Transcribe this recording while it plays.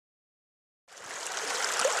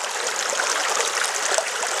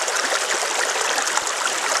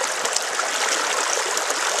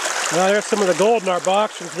Well, there's some of the gold in our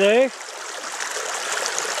box from today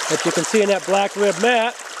that you can see in that black rib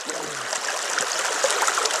mat.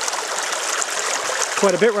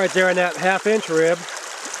 Quite a bit right there in that 1/2 inch rib.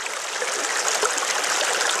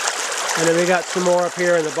 And then we got some more up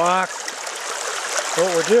here in the box. So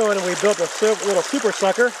what we're doing, we built a little super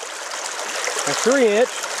sucker, a 3-inch.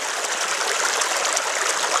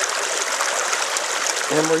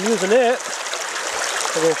 And we're using it.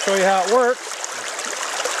 I'm going to show you how it works.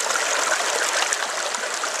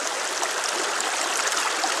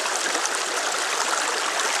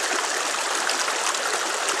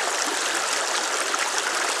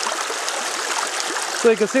 So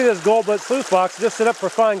you can see this gold blit sluice box is just set up for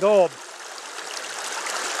fine gold.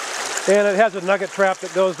 And it has a nugget trap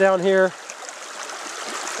that goes down here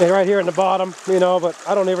and right here in the bottom, you know, but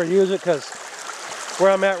I don't ever use it because where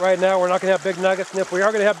I'm at right now, we're not going to have big nuggets. And if we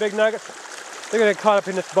are going to have big nuggets, they're going to get caught up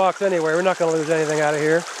in this box anyway. We're not going to lose anything out of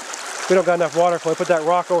here. We don't got enough water flow. Put that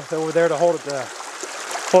rock over there to hold it to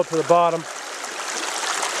the bottom.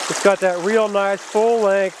 It's got that real nice full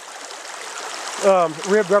length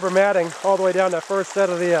ribbed rubber matting all the way down that first set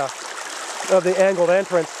of the angled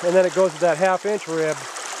entrance, and then it goes to that 1/2 inch rib,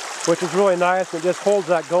 which is really nice, and it just holds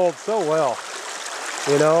that gold so well,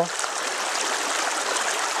 you know.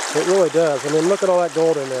 It really does. I mean, look at all that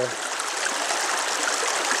gold in there.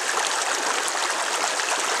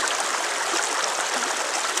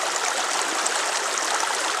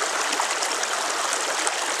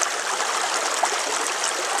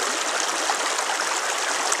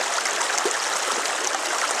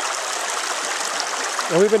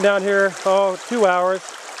 And we've been down here, 2 hours.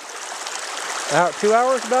 2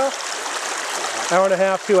 hours about? Hour and a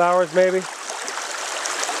half, 2 hours maybe.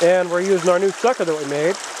 And we're using our new sucker that we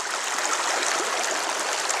made.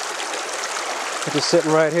 Which is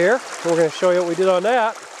sitting right here. We're going to show you what we did on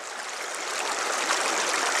that.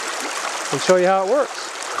 And show you how it works.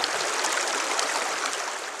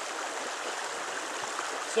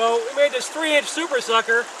 So we made this 3-inch super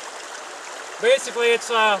sucker. Basically it's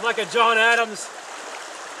like a John Adams,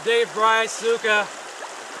 Dave Bryce, Zuka,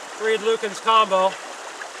 Reed Lukens combo.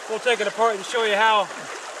 We'll take it apart and show you how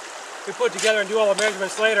we put together and do all the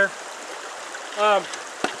measurements later. I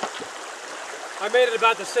made it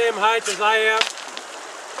about the same height as I am.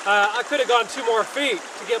 I could have gone 2 more feet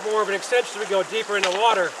to get more of an extension so we go deeper into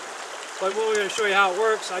water. But we're going to show you how it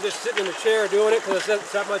works. I just sit in the chair doing it because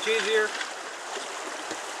it's that much easier.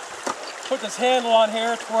 Put this handle on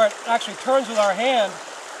here to where it actually turns with our hand.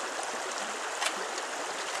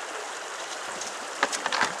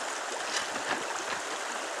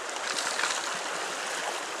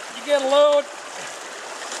 Get a load,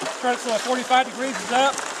 turn it so 45 degrees is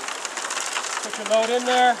up, put your load in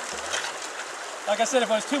there. Like I said, if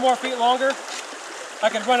it was 2 more feet longer, I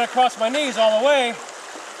could run it across my knees all the way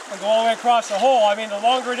and go all the way across the hole. I mean, the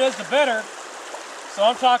longer it is, the better. So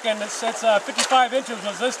I'm talking, it's 55 inches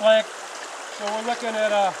was this length. So we're looking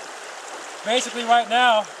at, basically right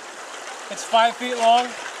now, it's 5 feet long.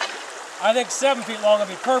 I think 7 feet long would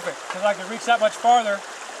be perfect because I could reach that much farther.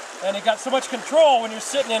 And it got so much control when you're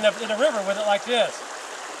sitting in a river with it like this.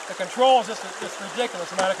 The control is just a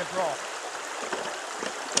ridiculous amount of control.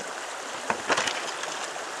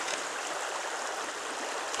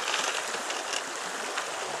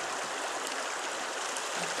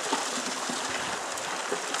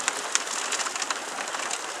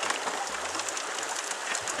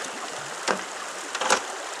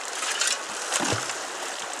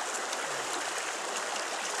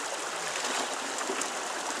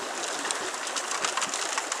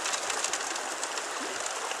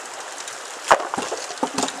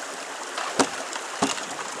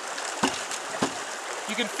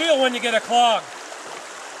 You can feel when you get a clog.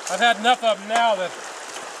 I've had enough of them now that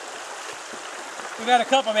we've had a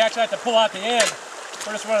couple we actually have to pull out the end.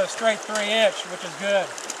 We're just running a straight 3-inch, which is good.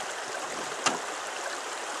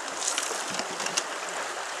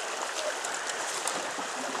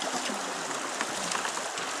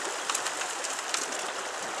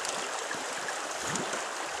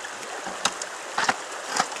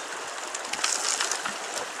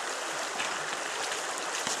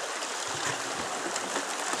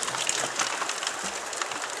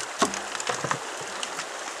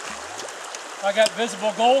 I got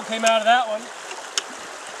visible gold came out of that one.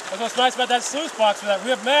 That's what's nice about that sluice box with that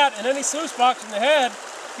rib mat, and any sluice box in the head,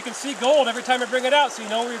 you can see gold every time you bring it out, so you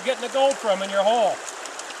know where you're getting the gold from in your hole.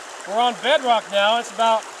 We're on bedrock now. It's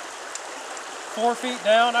about 4 feet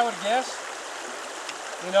down, I would guess.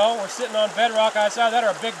 You know, we're sitting on bedrock outside that,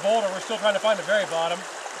 or a big boulder. We're still trying to find the very bottom.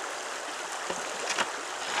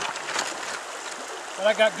 But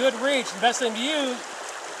I got good reach. The best thing to use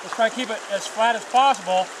is try to keep it as flat as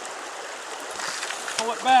possible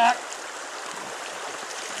pull it back.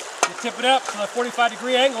 You tip it up so the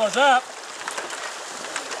 45-degree angle is up.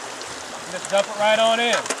 And just dump it right on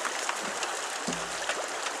in.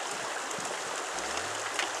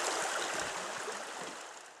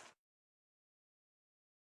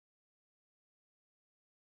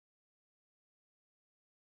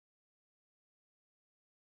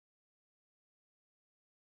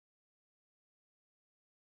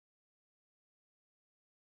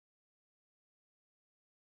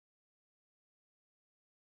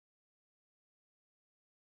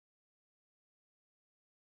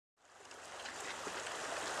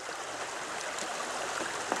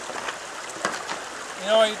 You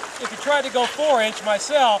know, if you tried to go 4-inch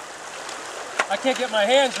myself, I can't get my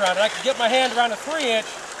hands around it. I can get my hand around a 3-inch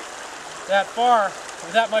that far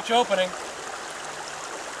with that much opening.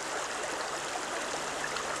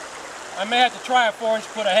 I may have to try a 4-inch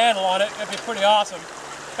to put a handle on it. That'd be pretty awesome.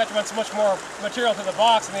 I have to run so much more material through the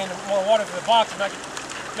box, more water through the box, and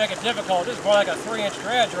make it difficult. This is more like a 3-inch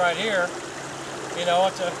dredge right here. You know,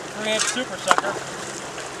 it's a 3-inch super sucker,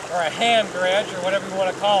 or a hand dredge, or whatever you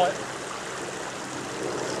want to call it.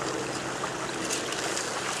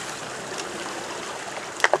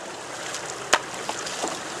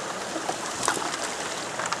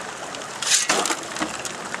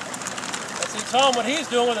 Tom, what he's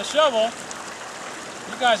doing with a shovel,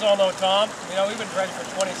 you guys all know Tom. You know, we've been dredging for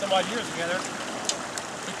 20 some odd years together.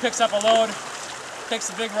 He picks up a load, takes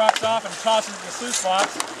the big rocks off and tosses it in the sluice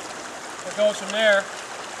box. It goes from there.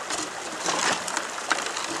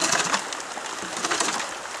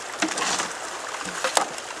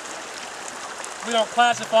 We don't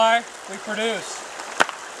classify, we produce.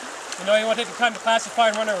 You know, you want to take the time to classify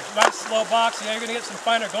and run a nice slow box. Yeah, you're going to get some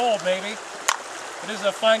finer gold maybe. But this is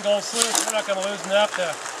a fine gold sluice. We're not going to lose enough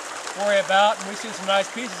to worry about, and we see some nice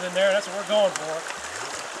pieces in there, and that's what we're going for.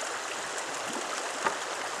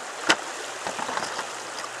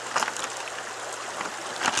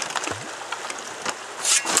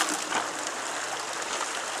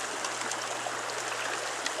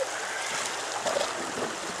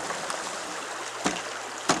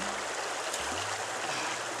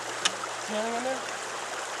 See anything in there?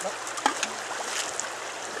 Nope.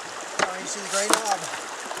 You see the gray knob.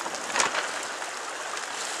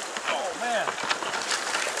 Oh man,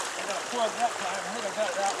 I got a plug that time. I think I got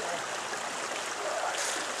it out there.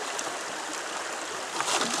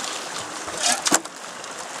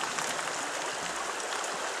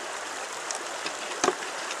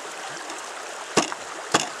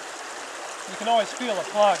 You can always feel the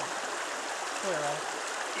plug. Clear, right?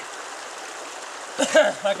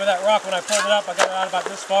 Like with that rock, when I pulled it up, I got it out about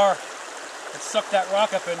this far. It sucked that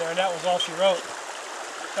rock up in there, and that was all she wrote.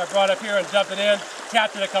 So I brought it up here and dumped it in,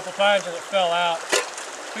 tapped it a couple times, and it fell out.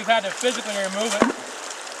 We've had to physically remove it,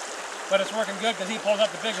 but it's working good because he pulls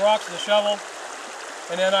up the big rocks with the shovel,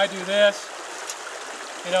 and then I do this,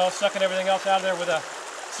 you know, sucking everything else out of there with a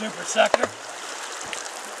super sucker.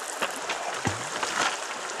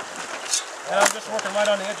 And I'm just working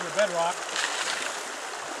right on the edge of the bedrock.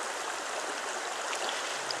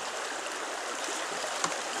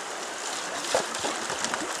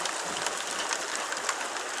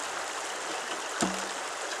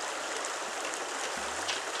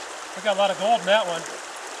 We got a lot of gold in that one.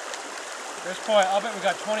 There's probably, I'll bet we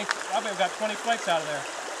got 20 flakes out of there.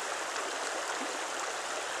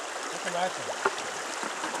 Look at nice one.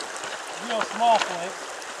 Real small flakes.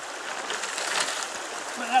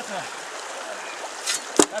 But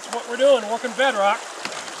that's what we're doing, working bedrock.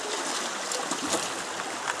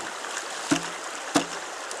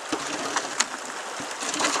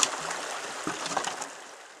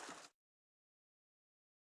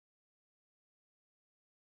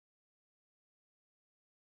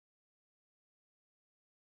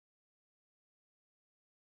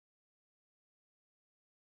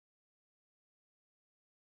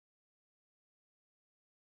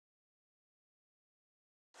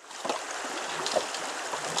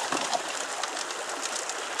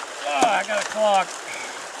 Oh, I got a clog.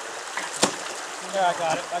 Yeah, I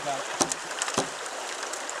got it.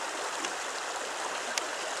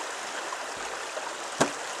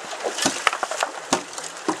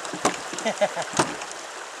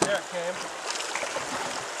 There it came.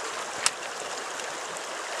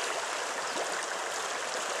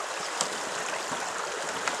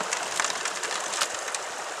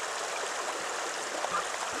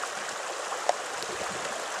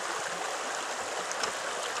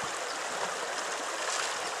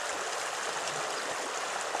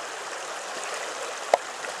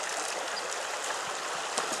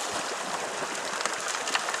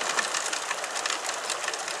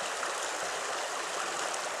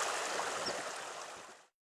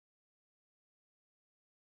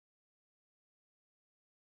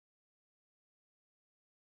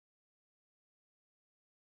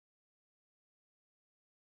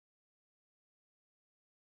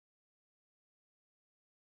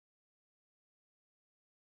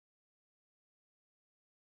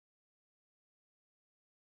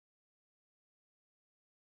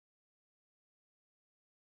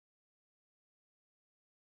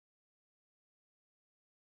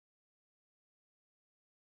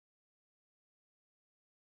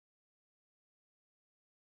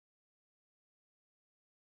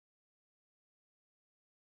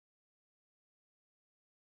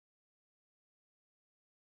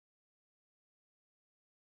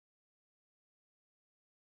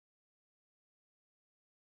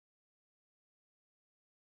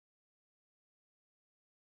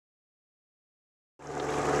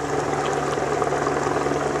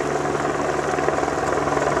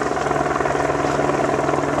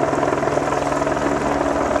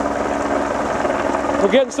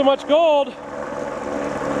 We're getting so much gold.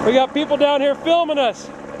 We got people down here filming us.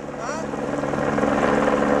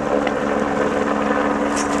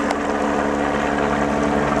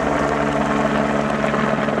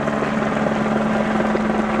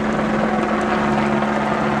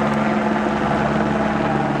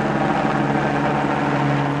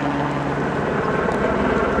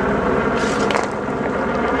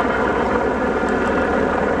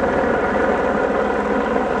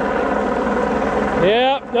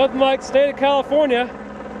 Yeah, nothing like the state of California.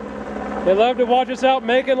 They love to watch us out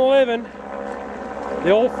making a living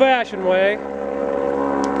the old-fashioned way.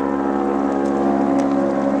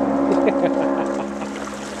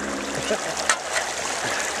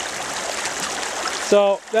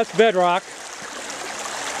 So that's bedrock.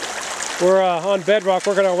 We're on bedrock,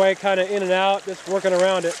 working our way kind of in and out, just working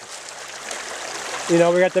around it. You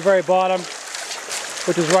know, we got the very bottom,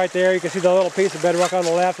 which is right there. You can see the little piece of bedrock on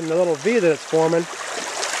the left and the little V that it's forming.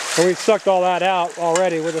 And we've sucked all that out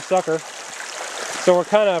already with a sucker. So we're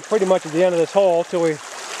kind of pretty much at the end of this hole till we...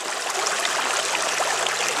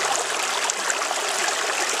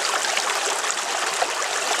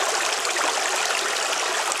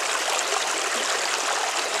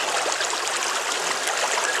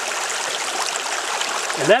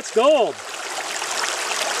 And that's gold.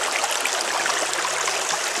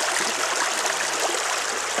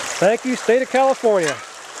 Thank you, state of California.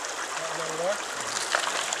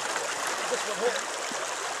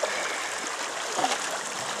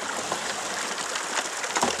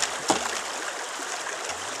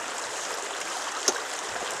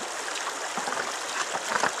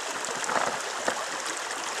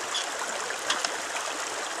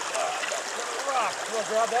 We'll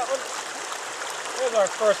grab that one. There's our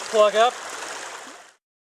first plug up.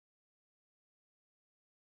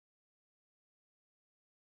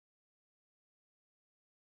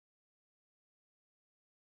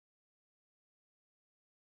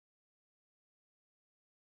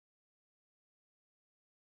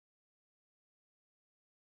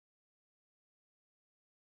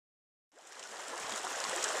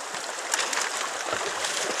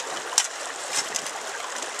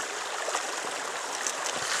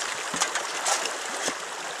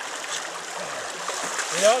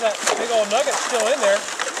 You know, that big old nugget's still in there.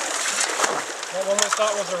 That one we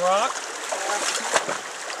thought was a rock.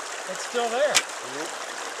 It's still there.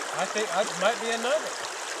 I think it might be a nugget.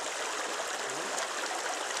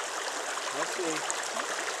 Let's see.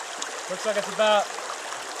 Looks like it's about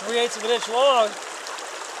 3/8 of an inch long.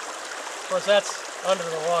 Of course, that's under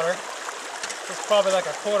the water. It's probably like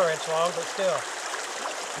a 1/4 inch long, but still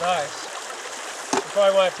nice. You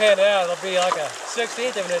probably want to pan it out, it'll be like a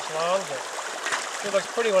 1/16 of an inch long, but it looks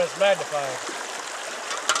pretty when it's magnified.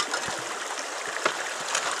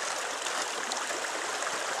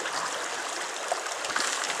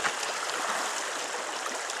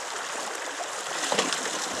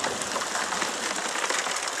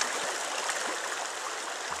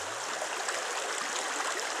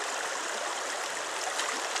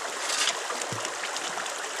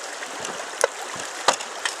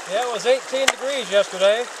 Yeah, it was 18 degrees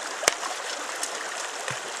yesterday.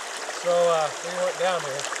 So we went down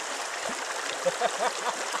here.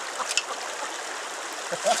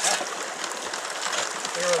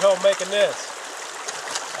 We were at home making this.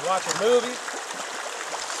 Watching movies.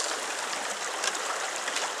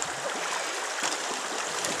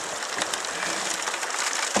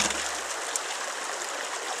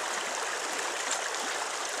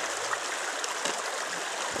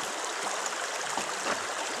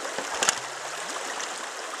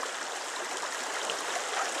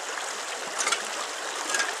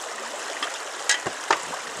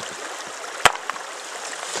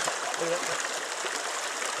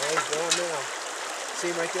 There he's going now. See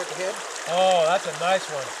him right there at the head? Oh, that's a nice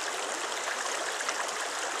one.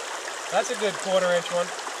 That's a good 1/4 inch one.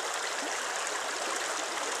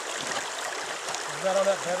 Is that on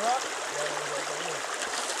that bedrock?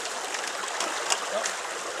 Oh.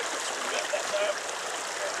 Got that time.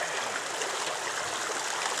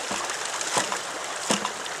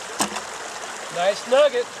 Nice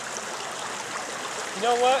nugget. You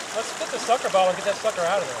know what? Let's get the sucker ball and get that sucker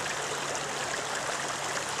out of there.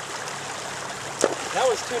 That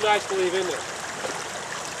was too nice to leave in there.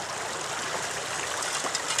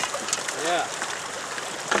 Yeah.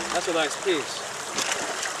 That's a nice piece.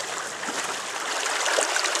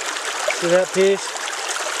 See that piece?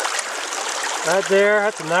 Right there.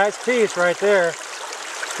 That's a nice piece right there.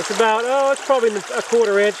 It's about, oh, it's probably a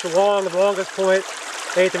 1/4 inch long, the longest point,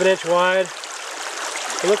 1/8 of an inch wide.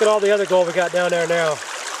 But look at all the other gold we got down there now.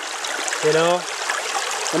 You know?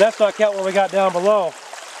 And that's not counting what we got down below.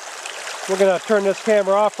 we're gonna turn this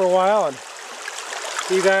camera off for a while and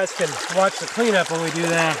you guys can watch the cleanup when we do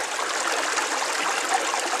that.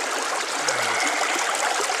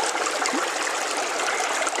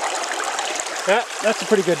 That's a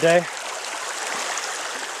pretty good day.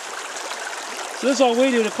 So this is all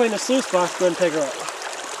we do to clean the sluice box. Go ahead and take her out.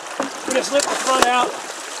 We just lift the front out.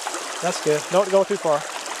 That's good. Don't go too far.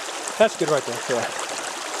 That's good right there. Yeah.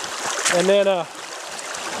 And then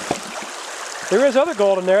there is other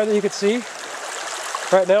gold in there that you can see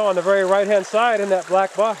right now on the very right hand side in that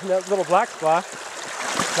black box, in that little black spot.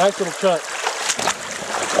 Nice little chunk.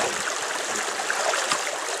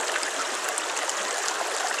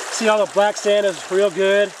 See how the black sand is real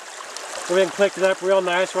good. Everything clicked it up real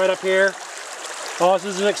nice right up here. Oh, this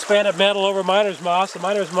is an expanded metal over miner's moss. The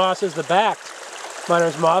miner's moss is the backed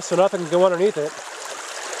miner's moss, so nothing can go underneath it.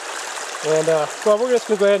 And well, we're just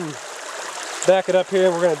going to go ahead and back it up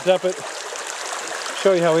here. We're going to dump it.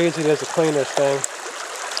 Show you how easy it is to clean this thing.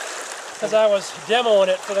 As I was demoing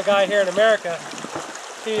it for the guy here in America,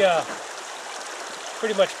 he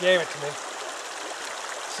pretty much gave it to me.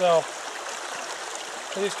 So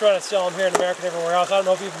he's trying to sell them here in America and everywhere else. I don't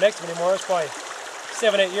know if he even makes them anymore. It's probably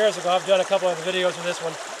 7-8 years ago. I've done a couple of the videos with this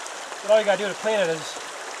one. But all you gotta do to clean it is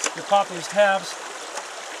you pop these tabs,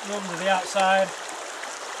 move them to the outside.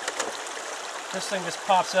 This thing just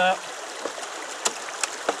pops up.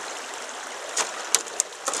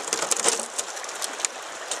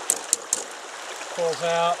 Pulls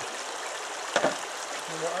out. I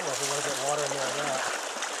don't know if we want to get water in there or not.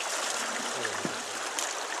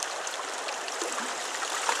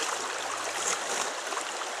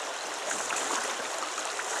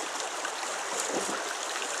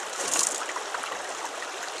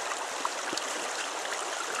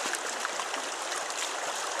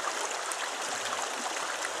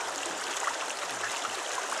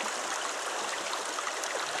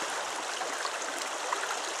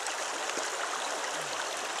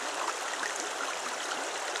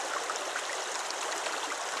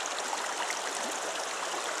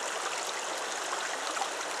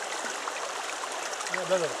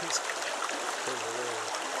 Another piece.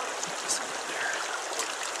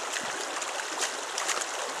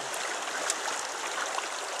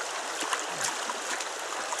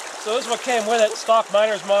 So this is what came with it, stock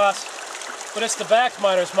miner's moss, but it's the backed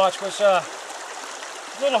miner's moss, which is a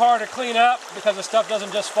little harder to clean up because the stuff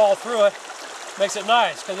doesn't just fall through it. Makes it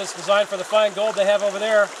nice because it's designed for the fine gold they have over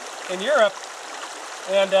there in Europe,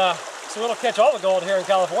 and so it'll catch all the gold here in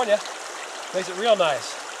California. Makes it real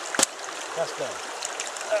nice. That's done.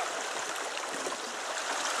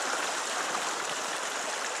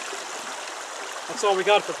 That's all we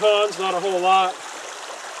got for tons, not a whole lot.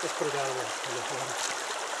 Let's put it down in the water.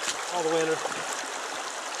 All the way under. Okay.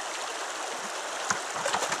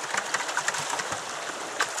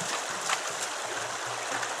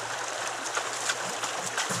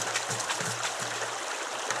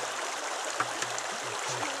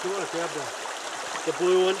 You want to grab the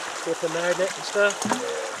blue one with the magnet and stuff?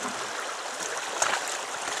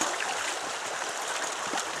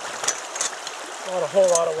 Not a whole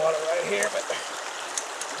lot of water right here, but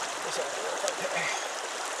this ought to work okay.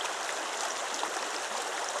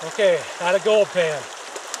 Okay, out of gold pan.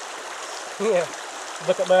 Yeah,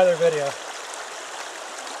 look at my other video.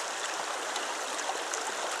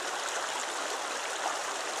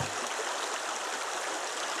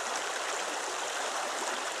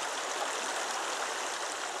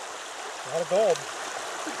 Out of gold.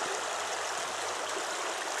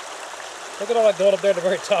 Look at all that gold up there at the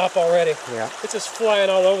very top already. Yeah. It's just flying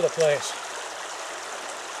all over the place.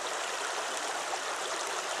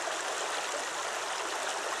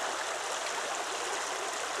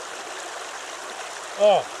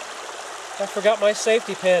 Oh, I forgot my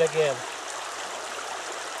safety pan again.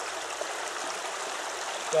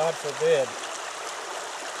 God forbid.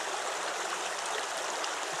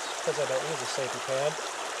 It's because I don't use a safety pan.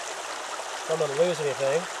 I'm going to lose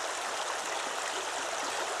anything.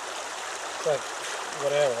 It's like,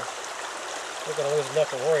 whatever. We're going to lose enough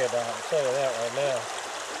to worry about, I'll tell you that right now.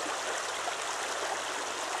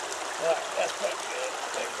 That's pretty good.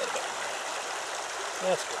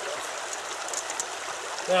 That's good enough.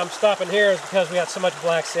 Now I'm stopping here is because we got so much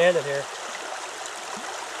black sand in here.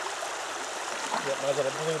 Get my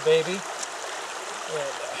little blue baby.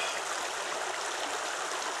 And,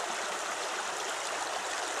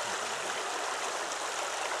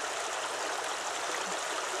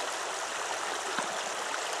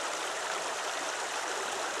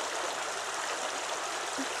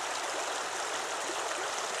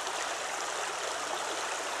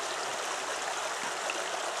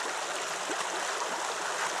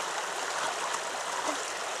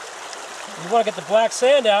 you want to get the black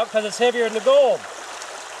sand out because it's heavier than the gold.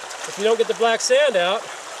 If you don't get the black sand out,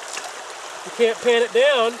 you can't pan it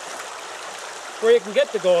down where you can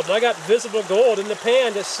get the gold. And I got visible gold in the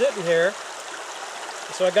pan just sitting here.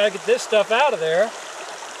 So I got to get this stuff out of there.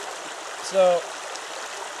 So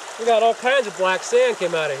we got all kinds of black sand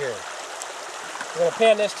came out of here. I'm going to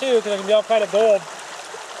pan this too because there can be all kind of gold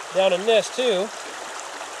down in this too.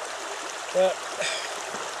 But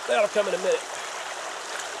that'll come in a minute.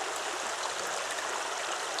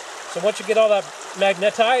 So once you get all that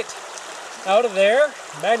magnetite out of there,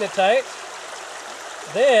 magnetite,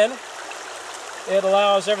 then it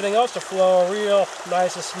allows everything else to flow real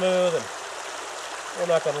nice and smooth, and we're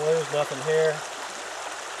not going to lose nothing here.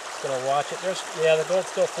 Just going to watch it. Yeah, the gold's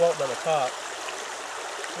still floating on the top.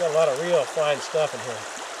 We got a lot of real fine stuff in here.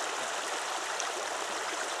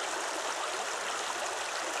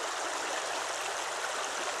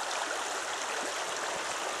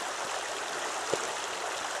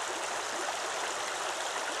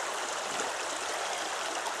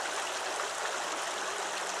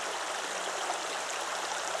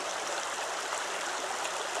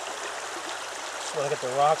 Just want to get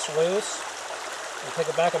the rocks loose and take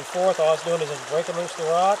it back and forth. All it's doing is just breaking loose the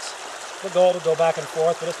rocks. The gold will go back and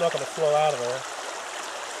forth, but it's not going to flow out of there.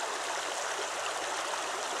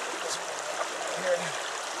 Here,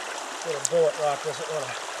 little bullet rock doesn't want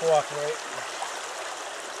to cooperate.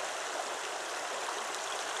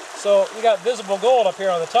 So you got visible gold up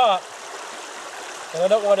here on the top, and I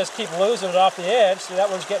don't want to just keep losing it off the edge. See, that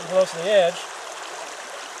one's getting close to the edge.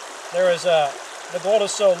 The gold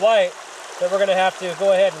is so light that we're going to have to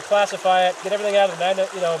go ahead and classify it, get everything out of the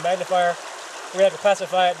magnifier. We're going to have to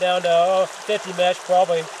classify it down to 50 mesh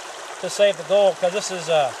probably to save the gold, because this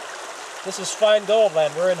is fine gold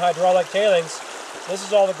land. We're in hydraulic tailings. This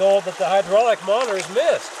is all the gold that the hydraulic monitors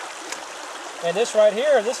missed. And this right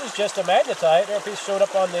here, this is just a magnetite. There a piece showed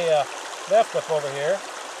up on the left up over here.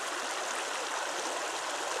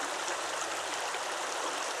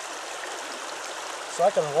 So I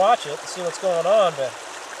can watch it and see what's going on, but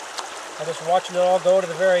I'm just watching it all go to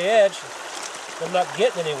the very edge. I'm not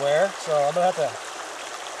getting anywhere, so I'm going to have to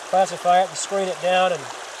classify it and screen it down and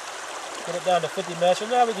get it down to 50 mesh.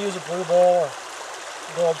 And I would use a blue bowl or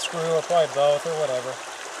gold screw or probably both or whatever.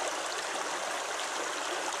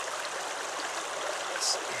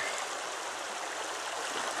 Let's see.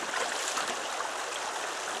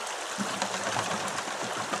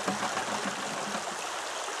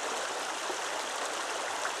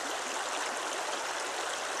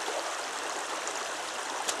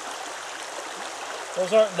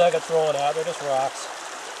 Those aren't nuggets rolling out, they're just rocks.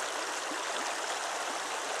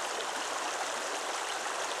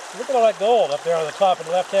 Look at all that gold up there on the top in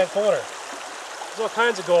the left-hand corner. There's all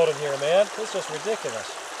kinds of gold in here, man. It's just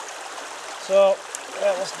ridiculous. So,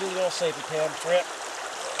 yeah, let's do the old safety pan trip.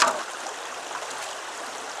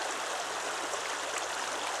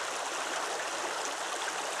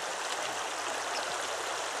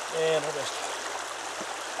 And we'll just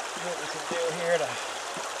do what we can do here to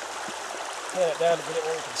pan it down to get it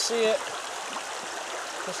where we can see it.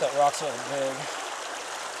 Guess that rock's not big.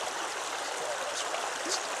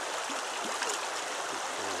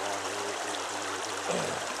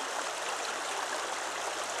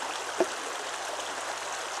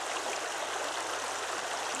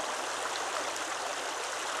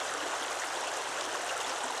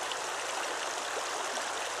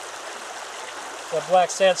 That black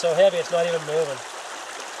sand's so heavy it's not even moving.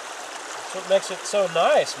 That's what makes it so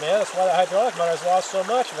nice, man. That's why the hydraulic motor's lost so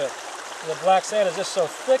much of it. The black sand is just so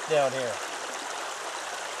thick down here.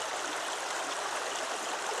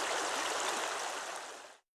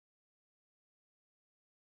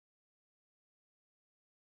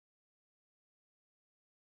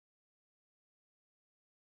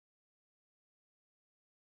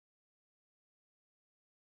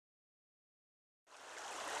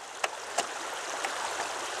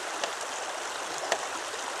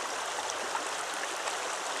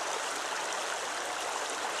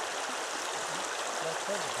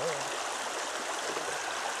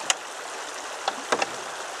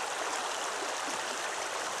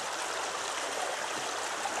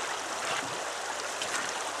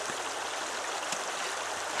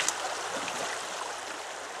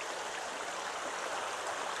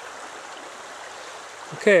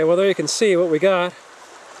 Okay, well there you can see what we got.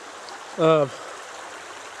 Some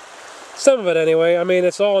of it anyway. I mean,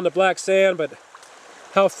 it's all in the black sand, but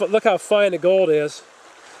look how fine the gold is.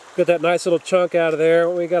 Got that nice little chunk out of there.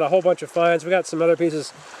 We got a whole bunch of fines. We got some other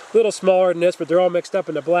pieces a little smaller than this, but they're all mixed up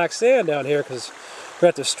in the black sand down here because we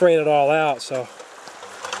have to strain it all out. So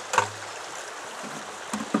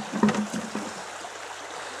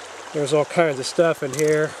There's all kinds of stuff in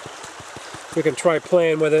here. We can try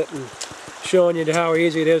playing with it and showing you how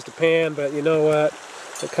easy it is to pan, but you know what?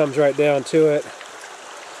 It comes right down to it.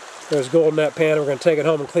 There's gold in that pan. We're going to take it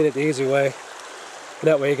home and clean it the easy way. And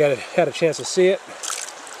that way you had a chance to see it.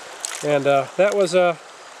 And that was,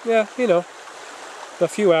 yeah, you know, a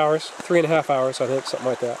few hours, 3.5 hours, I think, something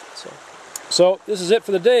like that. So this is it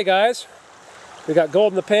for the day, guys. We got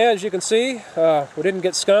gold in the pan, as you can see. We didn't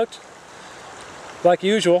get skunked, like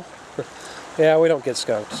usual. Yeah, we don't get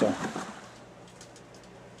skunked, so.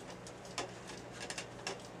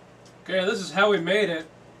 Okay, this is how we made it.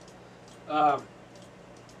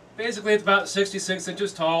 Basically, it's about 66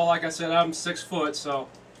 inches tall. Like I said, I'm 6 foot, so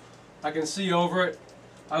I can see over it.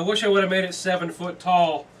 I wish I would have made it 7 foot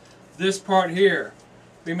tall, this part here.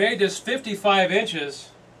 We made this 55 inches,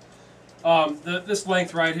 this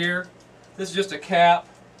length right here. This is just a cap,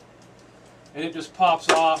 and it just pops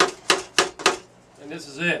off, and this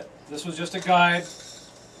is it. This was just a guide,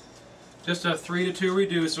 just a 3-to-2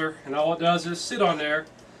 reducer, and all it does is sit on there,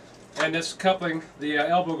 and this coupling, the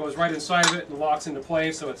elbow goes right inside of it and locks into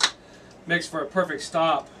place, so it makes for a perfect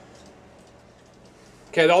stop.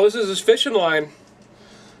 Okay, all this is fishing line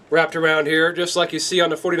wrapped around here, just like you see on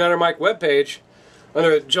the 49er Mike webpage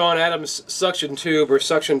under John Adams suction tube or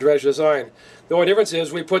suction dredge design. The only difference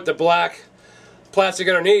is we put the black plastic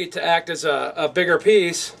underneath to act as a bigger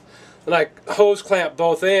piece, and I hose clamp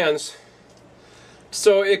both ends,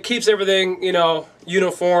 so it keeps everything, you know,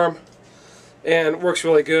 uniform and works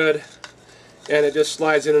really good, and it just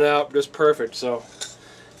slides in and out just perfect. So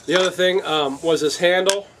the other thing was this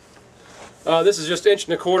handle. This is just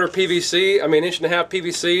 1.25 PVC, I mean 1.5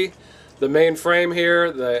 PVC, the main frame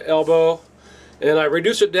here, the elbow, and I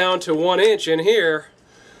reduced it down to 1 inch in here,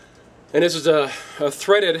 and this is a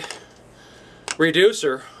threaded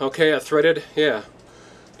reducer. Okay,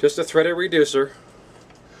 just a threaded reducer.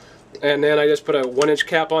 And then I just put a 1 inch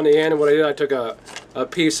cap on the end, and what I did, I took a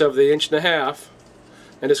piece of the 1.5 inches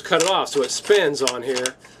and just cut it off so it spins on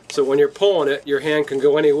here, so when you're pulling it, your hand can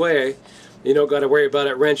go any way. You don't got to worry about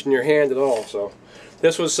it wrenching your hand at all. So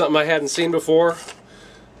this was something I hadn't seen before.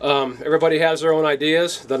 Everybody has their own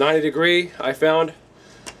ideas. The 90 degree I found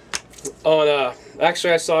on,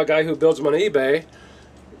 actually I saw a guy who builds them on eBay,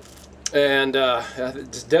 and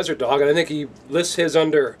it's Desert Dog, and I think he lists his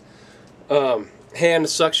under hand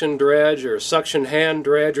suction dredge or suction hand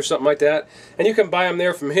dredge or something like that, and you can buy them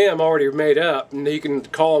there from him already made up, and you can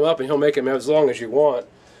call him up and he'll make them as long as you want.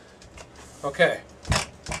 Okay,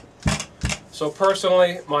 so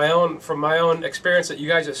personally, from my own experience that you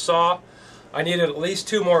guys just saw, I needed at least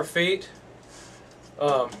 2 more feet.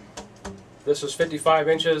 This was 55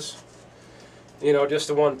 inches, you know, just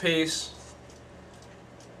the one piece,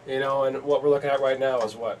 you know, and what we're looking at right now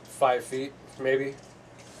is what, 5 feet maybe.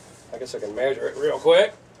 I guess I can measure it real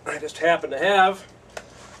quick. I just happen to have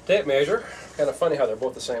a tape measure. Kind of funny how they're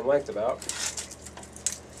both the same length about.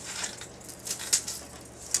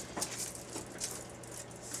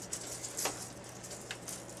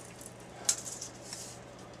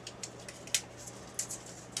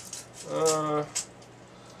 Uh,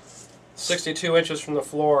 62 inches from the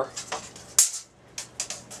floor.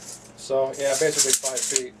 So yeah, basically 5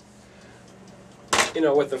 feet. You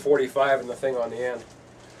know, with the 45 and the thing on the end.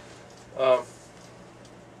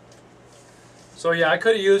 So yeah, I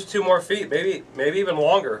could have used 2 more feet, maybe even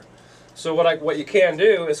longer. So what you can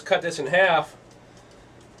do is cut this in half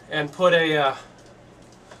and put a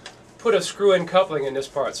screw-in coupling in this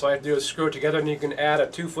part. So all I have to do is screw it together, and you can add a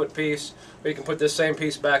 2-foot piece, or you can put this same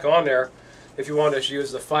piece back on there if you want to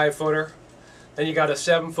use the 5-footer. Then you got a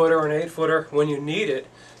 7-footer or an 8-footer when you need it,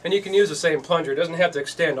 and you can use the same plunger. It doesn't have to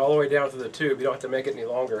extend all the way down through the tube. You don't have to make it any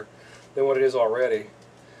longer than what it is already.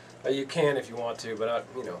 You can if you want to, but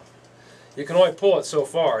you know, you can only pull it so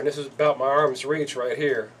far, and this is about my arm's reach right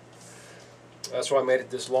here. That's why I made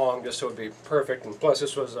it this long, just so it would be perfect. And plus,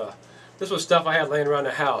 this was stuff I had laying around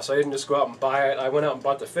the house. I didn't just go out and buy it. I went out and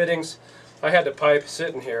bought the fittings. I had the pipe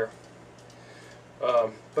sitting here.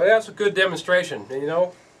 But that's a good demonstration, you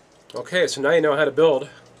know. Okay, so now you know how to build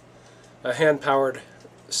a hand-powered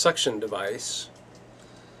suction device,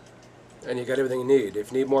 and you got everything you need.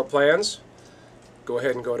 If you need more plans, go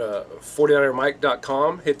ahead and go to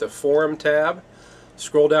 49ermike.com, hit the forum tab,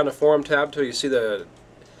 scroll down the forum tab until you see the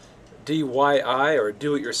DIY or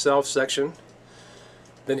do-it-yourself section.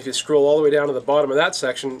 Then if you scroll all the way down to the bottom of that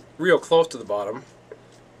section, real close to the bottom,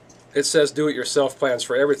 it says do-it-yourself plans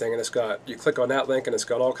for everything, and it's got, you click on that link and it's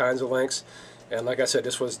got all kinds of links. And like I said,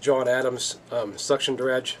 this was John Adams' suction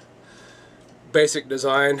dredge basic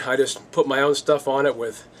design. I just put my own stuff on it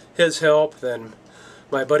with his help. Then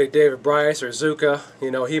my buddy David Bryce, or Zuka, you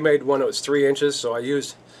know, he made one that was 3 inches, so I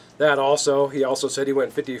used that also. He also said he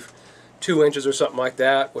went 52 inches or something like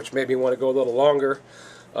that, which made me want to go a little longer.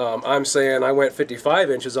 I'm saying I went 55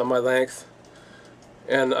 inches on my length,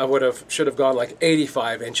 and I should have gone like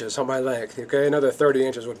 85 inches on my length. Okay, another 30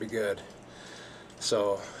 inches would be good.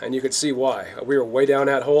 So, and you could see why. We were way down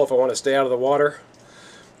that hole if I want to stay out of the water.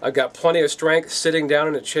 I've got plenty of strength sitting down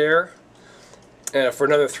in a chair, and for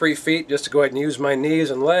another 3 feet, just to go ahead and use my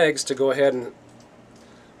knees and legs to go ahead and,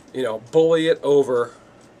 you know, bully it over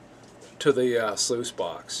to the sluice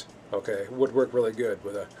box. Okay, would work really good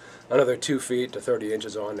with another 2 feet to 30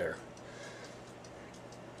 inches on there.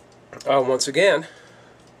 Once again,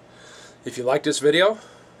 if you like this video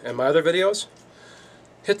and my other videos,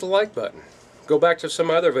 hit the like button. Go back to some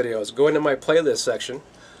other videos. Go into my playlist section.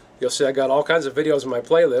 You'll see I got all kinds of videos in my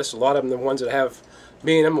playlist. A lot of them the ones that have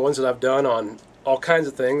me in them, the ones that I've done on all kinds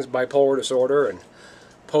of things, bipolar disorder and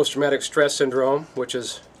post-traumatic stress syndrome, which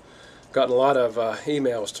has gotten a lot of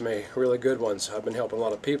emails to me, really good ones. I've been helping a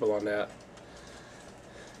lot of people on that.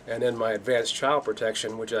 And then my advanced child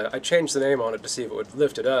protection, which I changed the name on it to see if it would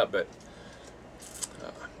lift it up, but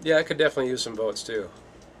yeah, I could definitely use some votes too.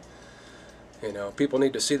 You know, people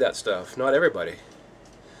need to see that stuff. Not everybody.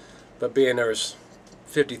 But being there's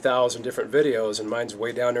 50,000 different videos and mine's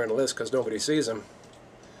way down there in the list because nobody sees them.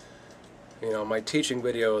 You know, my teaching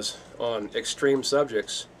videos on extreme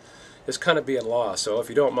subjects is kind of being lost. So if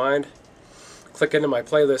you don't mind, click into my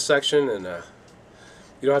playlist section, and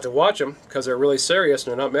you don't have to watch them because they're really serious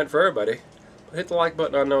and they're not meant for everybody. But hit the like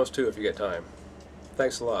button on those too if you get time.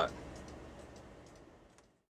 Thanks a lot.